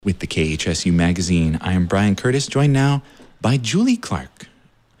with the KHSU Magazine. I am Brian Curtis, joined now by Julie Clark,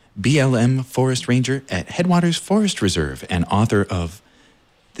 BLM Forest Ranger at Headwaters Forest Reserve and author of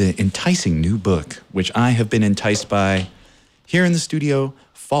the enticing new book, which I have been enticed by here in the studio,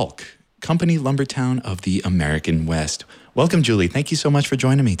 Falk, Company Lumbertown of the American West. Welcome, Julie. Thank you so much for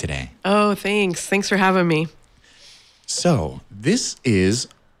joining me today. Oh, thanks. Thanks for having me. So this is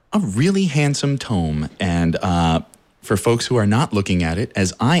a really handsome tome, and for folks who are not looking at it,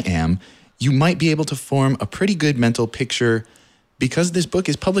 as I am, you might be able to form a pretty good mental picture because this book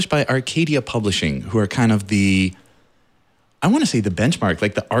is published by Arcadia Publishing, who are kind of the, I want to say the benchmark,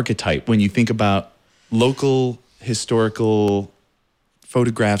 like the archetype when you think about local historical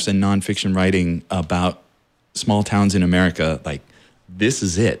photographs and nonfiction writing about small towns in America. Like, this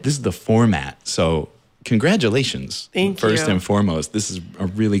is it. This is the format. So congratulations. Thank you. First and foremost, this is a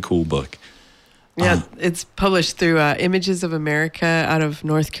really cool book. Yeah, it's published through Images of America out of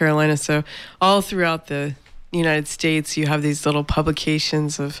North Carolina. So all throughout the United States, you have these little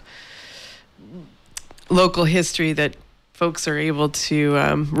publications of local history that folks are able to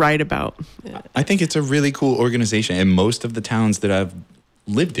write about. I think it's a really cool organization. And most of the towns that I've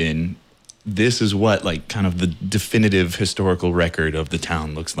lived in, this is what like kind of the definitive historical record of the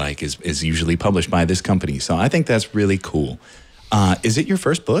town looks like is usually published by this company. So I think that's really cool. Is it your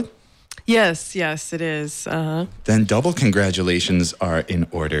first book? Yes, it is. Then double congratulations are in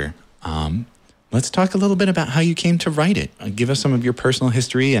order. Let's talk a little bit about how you came to write it. Give us some of your personal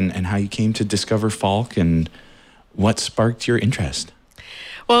history and how you came to discover Falk and what sparked your interest.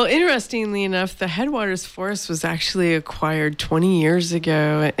 Well, interestingly enough, the Headwaters Forest was actually acquired 20 years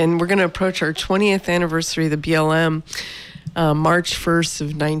ago, and we're going to approach our 20th anniversary of the BLM March 1st of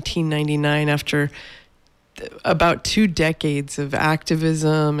 1999 after about 2 decades of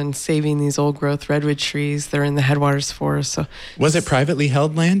activism and saving these old-growth redwood trees. They're in the Headwaters Forest. So, was it privately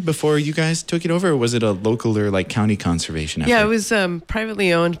held land before you guys took it over, or was it a local or like county conservation effort? Yeah, it was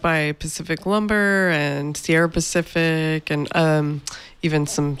privately owned by Pacific Lumber and Sierra Pacific and even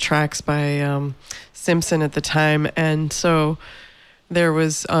some tracts by Simpson at the time. And so there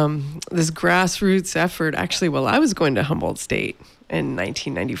was this grassroots effort, actually, while I was going to Humboldt State in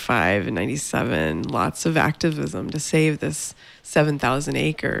 1995 and 97, lots of activism to save this 7,000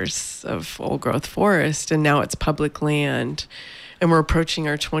 acres of old-growth forest, and now it's public land, and we're approaching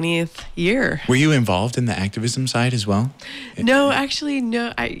our 20th year. Were you involved in the activism side as well? No, actually,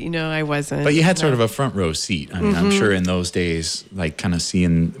 no. I wasn't. But you had sort of a front row seat. I mean, I'm sure in those days, like kind of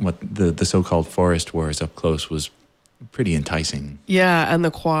seeing what the so-called forest wars up close was pretty enticing. Yeah, and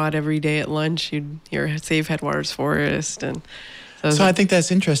the quad every day at lunch, you'd hear Save Headwaters Forest, and so I think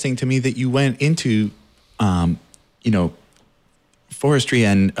that's interesting to me that you went into, forestry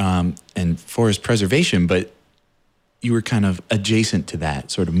and forest preservation, but you were kind of adjacent to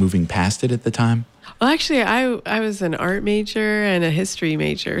that, sort of moving past it at the time. Well, actually, I was an art major and a history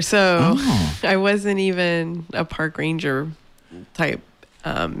major, so I wasn't even a park ranger type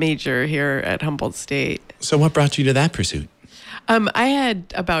major here at Humboldt State. So what brought you to that pursuit? I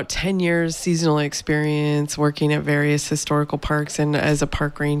had about 10 years seasonal experience working at various historical parks and as a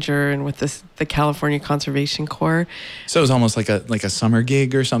park ranger and with the California Conservation Corps. So it was almost like a summer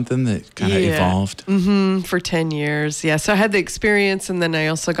gig or something that kind of evolved? For 10 years, yeah. So I had the experience, and then I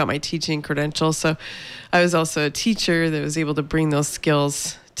also got my teaching credentials. So I was also a teacher that was able to bring those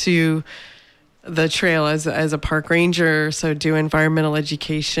skills to the trail as a park ranger, so do environmental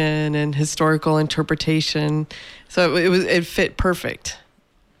education and historical interpretation. So it fit perfect.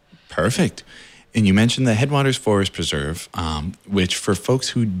 Perfect. And you mentioned the Headwaters Forest Preserve, which for folks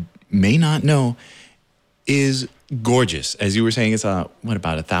who may not know is gorgeous. As you were saying, it's about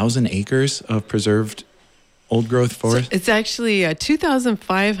 1,000 acres of preserved old-growth forest? So it's actually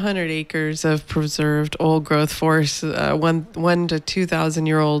 2,500 acres of preserved old-growth forest, 1 to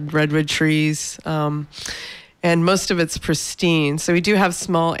 2,000-year-old redwood trees, and most of it's pristine. So we do have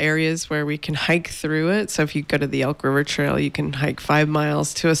small areas where we can hike through it. So if you go to the Elk River Trail, you can hike 5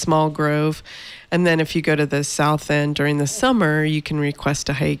 miles to a small grove. And then if you go to the south end during the summer, you can request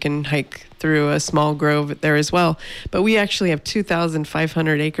a hike and hike through a small grove there as well. But we actually have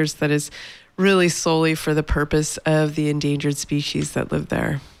 2,500 acres that is really solely for the purpose of the endangered species that live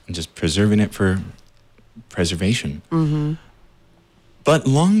there. And just preserving it for preservation. Mm-hmm. But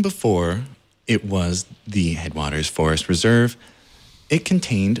long before it was the Headwaters Forest Reserve, it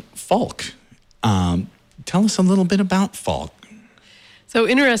contained Falk. Tell us a little bit about Falk. So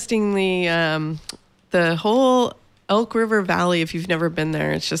interestingly, the whole Elk River Valley, if you've never been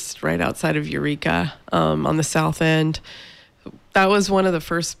there, it's just right outside of Eureka on the south end. That was one of the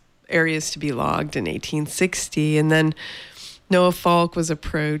first areas to be logged in 1860. And then Noah Falk was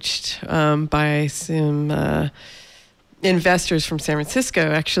approached by some investors from San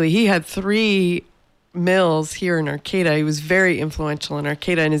Francisco. Actually, he had 3 mills here in Arcata. He was very influential in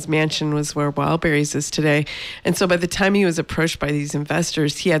Arcata, and his mansion was where Wildberries is today. And so by the time he was approached by these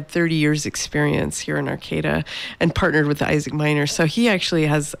investors, he had 30 years experience here in Arcata and partnered with Isaac Miner. So he actually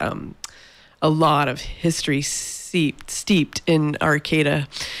has a lot of history steeped in Arcata.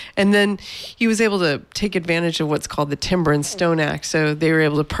 And then he was able to take advantage of what's called the Timber and Stone Act. So they were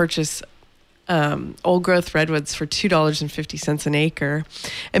able to purchase old growth redwoods for $2.50 an acre.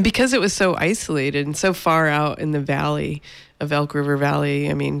 And because it was so isolated and so far out in the valley of Elk River Valley,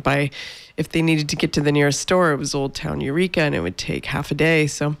 I mean, if they needed to get to the nearest store, it was Old Town Eureka, and it would take half a day.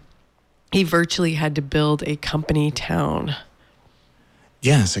 So he virtually had to build a company town.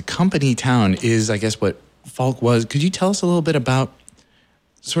 Yes, a company town is, I guess, what Falk was. Could you tell us a little bit about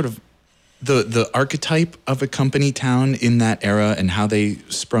sort of the archetype of a company town in that era and how they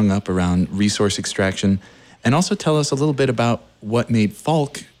sprung up around resource extraction? And also tell us a little bit about what made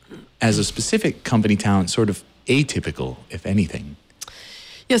Falk, as a specific company town, sort of atypical, if anything.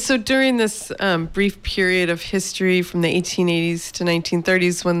 Yeah, so during this brief period of history from the 1880s to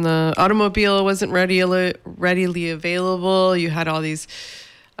 1930s, when the automobile wasn't readily available, you had all these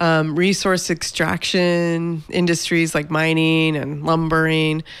resource extraction industries like mining and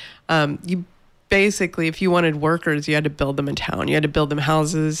lumbering. You basically, if you wanted workers, you had to build them in town. You had to build them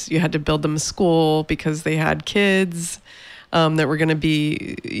houses. You had to build them a school because they had kids that were going to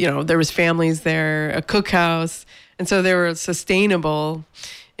be, there was families there, a cookhouse. And so they were sustainable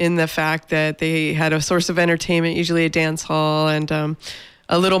in the fact that they had a source of entertainment, usually a dance hall and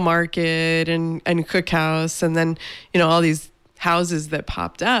a little market and cookhouse. And then, all these houses that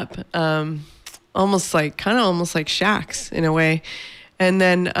popped up, almost like shacks in a way. And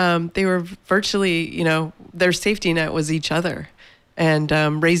then they were virtually, their safety net was each other, and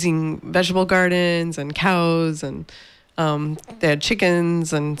raising vegetable gardens and cows, and they had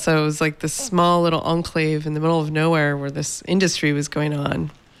chickens. And so it was like this small little enclave in the middle of nowhere where this industry was going on.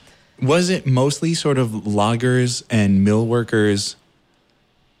 Was it mostly sort of loggers and mill workers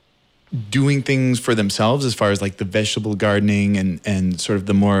doing things for themselves as far as like the vegetable gardening and sort of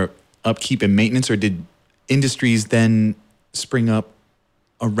the more upkeep and maintenance, or did industries then spring up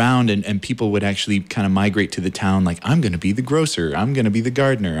around and people would actually kind of migrate to the town, like, I'm going to be the grocer, I'm going to be the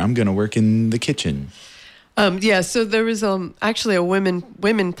gardener, I'm going to work in the kitchen? So there was actually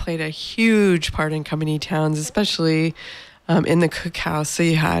women played a huge part in company towns, especially in the cookhouse. So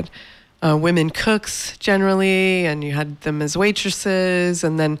you had women cooks generally, and you had them as waitresses.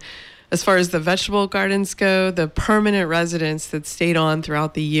 And then as far as the vegetable gardens go, the permanent residents that stayed on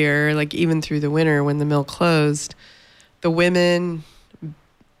throughout the year, like even through the winter when the mill closed, the women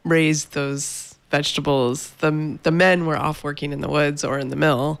raised those vegetables. The men were off working in the woods or in the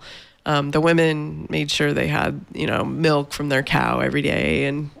mill. The women made sure they had, milk from their cow every day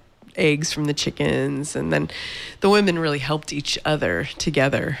and eggs from the chickens. And then the women really helped each other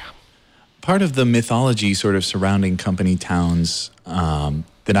together. Part of the mythology sort of surrounding company towns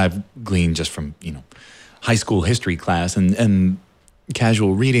that I've gleaned just from, high school history class and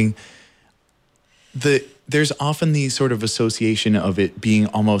casual reading, there's often the sort of association of it being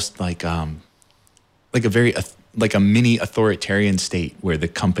almost like a mini authoritarian state where the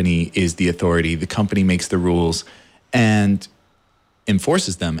company is the authority, the company makes the rules and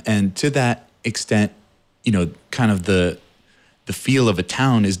enforces them. And to that extent, kind of the feel of a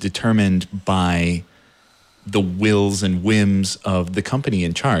town is determined by the wills and whims of the company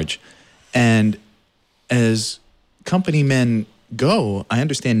in charge. And as company men go, I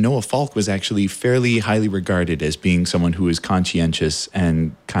understand Noah Falk was actually fairly highly regarded as being someone who was conscientious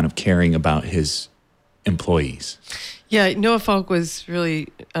and kind of caring about his employees. Yeah, Noah Falk was really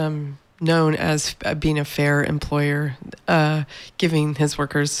known as being a fair employer, giving his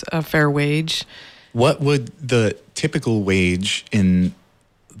workers a fair wage. What would the typical wage in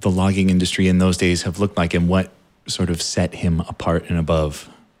the logging industry in those days have looked like, and what sort of set him apart and above?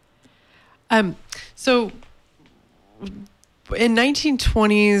 So in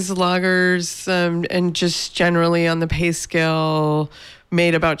 1920s, loggers and just generally on the pay scale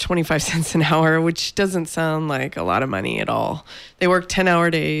made about 25 cents an hour, which doesn't sound like a lot of money at all. They worked 10-hour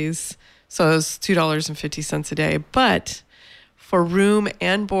days, so it was $2.50 a day. But for room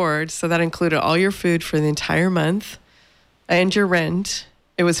and board, so that included all your food for the entire month and your rent,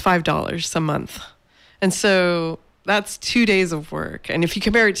 it was $5 a month. And so that's 2 days of work. And if you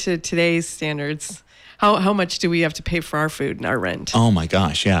compare it to today's standards, how much do we have to pay for our food and our rent? Oh my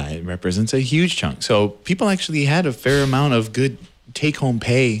gosh, yeah, it represents a huge chunk. So people actually had a fair amount of good take-home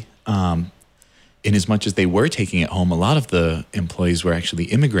pay in as much as they were taking it home, a lot of the employees were actually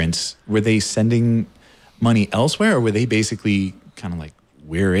immigrants. Were they sending money elsewhere, or were they basically kind of like,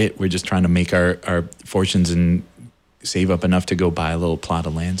 we're just trying to make our fortunes and save up enough to go buy a little plot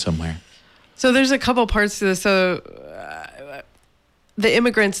of land somewhere? So there's a couple parts to this. So the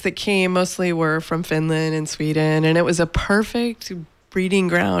immigrants that came mostly were from Finland and Sweden, and it was a perfect breeding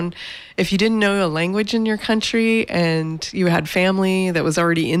ground if you didn't know a language in your country and you had family that was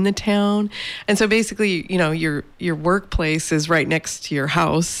already in the town. And so basically, you know, your workplace is right next to your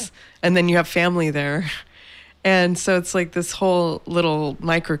house, and then you have family there. And so it's like this whole little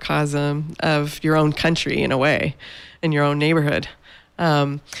microcosm of your own country in a way, in your own neighborhood.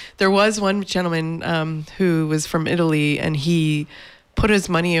 There was one gentleman who was from Italy, and he put his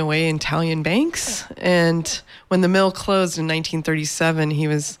money away in Italian banks. And when the mill closed in 1937, he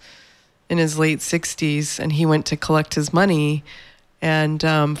was in his late 60s, and he went to collect his money and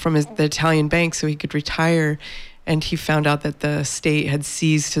from the Italian bank so he could retire. And he found out that the state had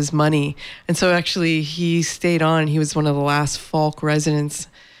seized his money. And so actually he stayed on. He was one of the last Falk residents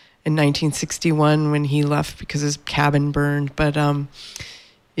in 1961 when he left because his cabin burned. But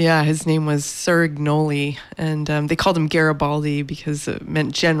yeah, his name was Sir Ignoli, and they called him Garibaldi because it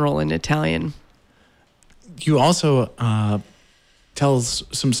meant general in Italian. You also tell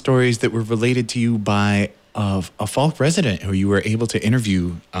some stories that were related to you by a Falk resident who you were able to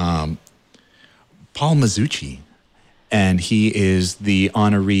interview, Paul Mazzucci, and he is the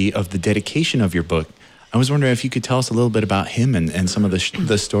honoree of the dedication of your book. I was wondering if you could tell us a little bit about him and some of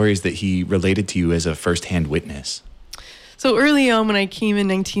the stories that he related to you as a firsthand witness. So early on, when I came in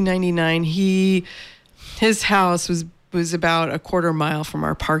 1999, his house was about a quarter mile from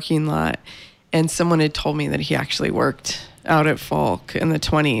our parking lot, and someone had told me that he actually worked out at Falk in the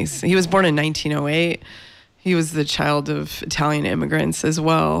 1920s. He was born in 1908. He was the child of Italian immigrants as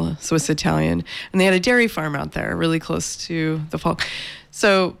well, Swiss Italian, and they had a dairy farm out there really close to the Falk.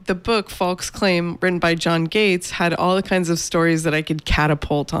 So the book, Falk's Claim, written by John Gates, had all the kinds of stories that I could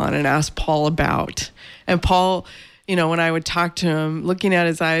catapult on and ask Paul about. And Paul, you know, when I would talk to him, looking at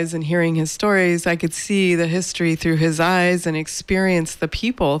his eyes and hearing his stories, I could see the history through his eyes and experience the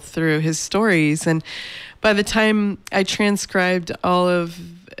people through his stories. And by the time I transcribed all of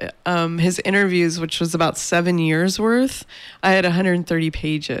his interviews, which was about 7 years worth, I had 130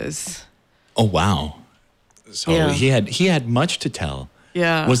 pages. Oh, wow. So yeah. he had much to tell.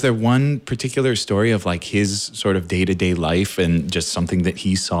 Yeah. Was there one particular story of like his sort of day-to-day life and just something that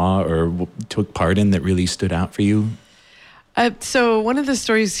he saw or took part in that really stood out for you? So one of the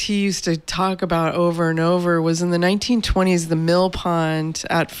stories he used to talk about over and over was in the 1920s, the mill pond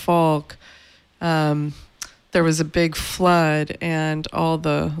at Falk. There was a big flood and all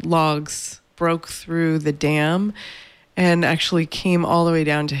the logs broke through the dam and actually came all the way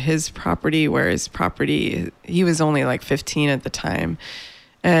down to his property, where his property, he was only like 15 at the time.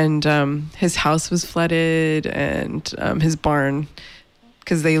 And his house was flooded, and his barn,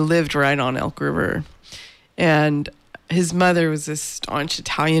 because they lived right on Elk River. And his mother was this staunch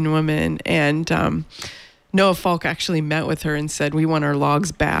Italian woman, and Noah Falk actually met with her and said, "We want our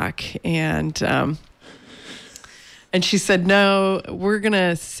logs back." And she said, "No, we're going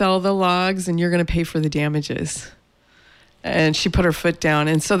to sell the logs and you're going to pay for the damages." And she put her foot down.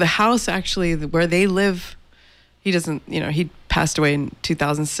 And so the house actually where they live, he passed away in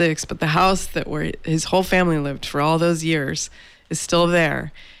 2006, but the house where his whole family lived for all those years is still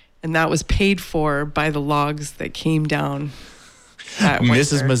there. And that was paid for by the logs that came down.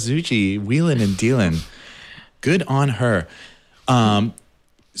 Mrs. Mazzucci, wheeling and dealing. Good on her.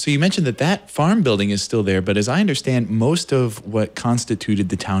 So you mentioned that farm building is still there, but as I understand, most of what constituted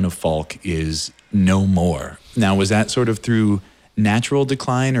the town of Falk is no more. Now, was that sort of through natural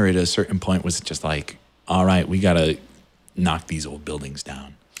decline, or at a certain point was it just like, all right, we got to knock these old buildings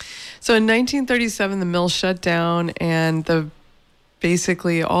down? So in 1937, the mill shut down, and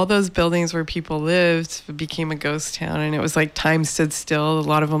basically all those buildings where people lived became a ghost town, and it was like time stood still. A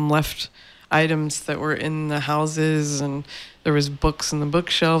lot of them left items that were in the houses, and there was books in the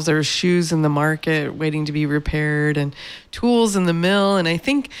bookshelves, there were shoes in the market waiting to be repaired, and tools in the mill. And I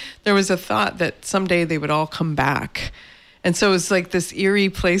think there was a thought that someday they would all come back. And so it was like this eerie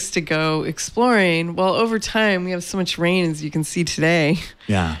place to go exploring. Well, over time, we have so much rain, as you can see today.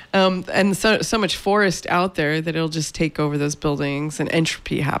 Yeah. And so much forest out there that it'll just take over those buildings, and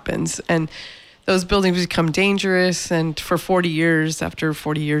entropy happens. And those buildings become dangerous. And for 40 years, after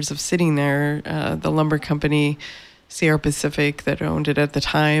 40 years of sitting there, the lumber company, Sierra Pacific, that owned it at the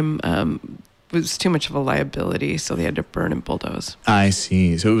time, was too much of a liability, so they had to burn and bulldoze. I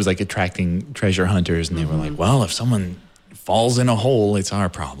see. So it was like attracting treasure hunters, and they were like, well, if someone falls in a hole, it's our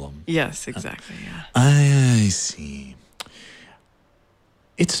problem. Yes, exactly. Yeah. I see.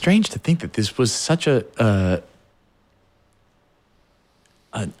 It's strange to think that this was such a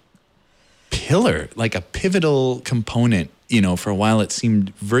pillar, like a pivotal component. For a while it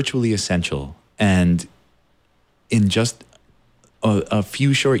seemed virtually essential, and in just a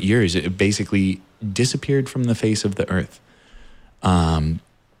few short years, it basically disappeared from the face of the earth. I'm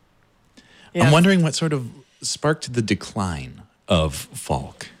wondering what sort of sparked the decline of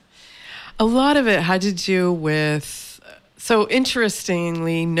Falk. A lot of it had to do with, so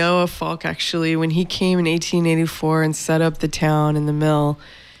interestingly, Noah Falk actually, when he came in 1884 and set up the town and the mill,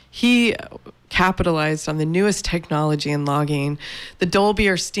 he capitalized on the newest technology in logging. The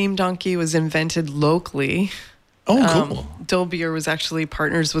Dolbear steam donkey was invented locally. Oh, cool. Dolbear was actually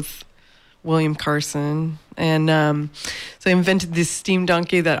partners with William Carson. And so they invented this steam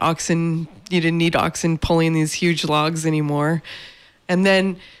donkey that you didn't need oxen pulling these huge logs anymore. And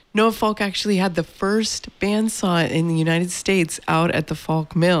then Noah Falk actually had the first bandsaw in the United States out at the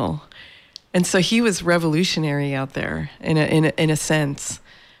Falk Mill. And so he was revolutionary out there in a sense.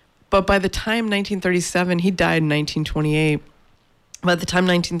 But by the time 1937, he died in 1928. By the time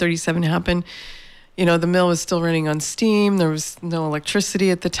 1937 happened, the mill was still running on steam. There was no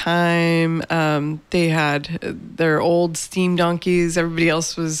electricity at the time. They had their old steam donkeys. Everybody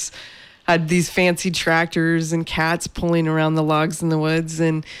else had these fancy tractors and cats pulling around the logs in the woods,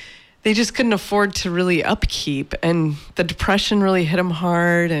 and they just couldn't afford to really upkeep. And the Depression really hit them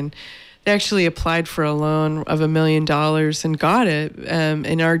hard, and they actually applied for a loan of $1 million and got it.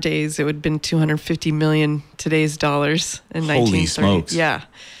 In our days, it would have been $250 million today's dollars in 1930. Holy smokes. Yeah.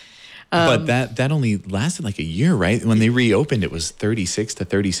 But that only lasted like a year, right? When they reopened, it was 36 to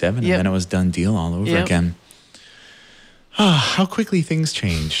 37, and then it was done deal all over again. How quickly things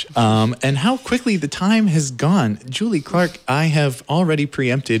change, and how quickly the time has gone. Julie Clark, I have already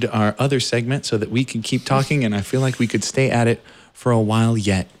preempted our other segment so that we can keep talking, and I feel like we could stay at it for a while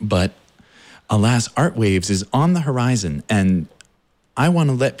yet. But alas, Art Waves is on the horizon, and I want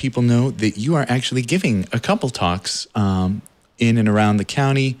to let people know that you are actually giving a couple talks in and around the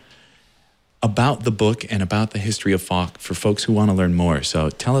county about the book and about the history of Falk for folks who want to learn more. So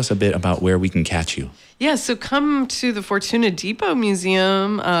tell us a bit about where we can catch you. Yeah, so come to the Fortuna Depot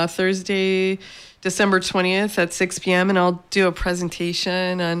Museum Thursday, December 20th at 6 p.m. and I'll do a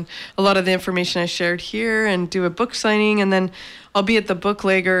presentation on a lot of the information I shared here and do a book signing. And then I'll be at the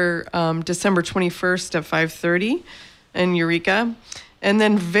Booklegger December 21st at 5:30 in Eureka. And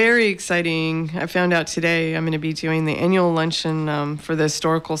then very exciting, I found out today I'm going to be doing the annual luncheon for the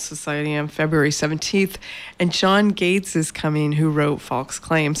Historical Society on February 17th. And John Gates is coming, who wrote Falk's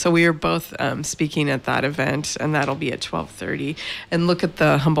Claim. So we are both speaking at that event, and that'll be at 12:30. And look at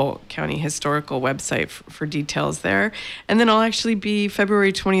the Humboldt County Historical website for details there. And then I'll actually be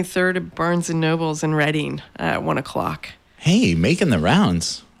February 23rd at Barnes & Noble's in Reading at 1 o'clock. Hey, making the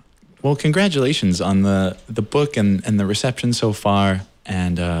rounds. Well, congratulations on the book and the reception so far.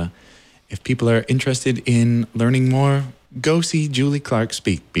 And if people are interested in learning more, go see Julie Clark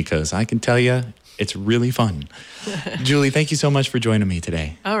speak, because I can tell you it's really fun. Julie, thank you so much for joining me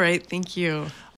today. All right. Thank you.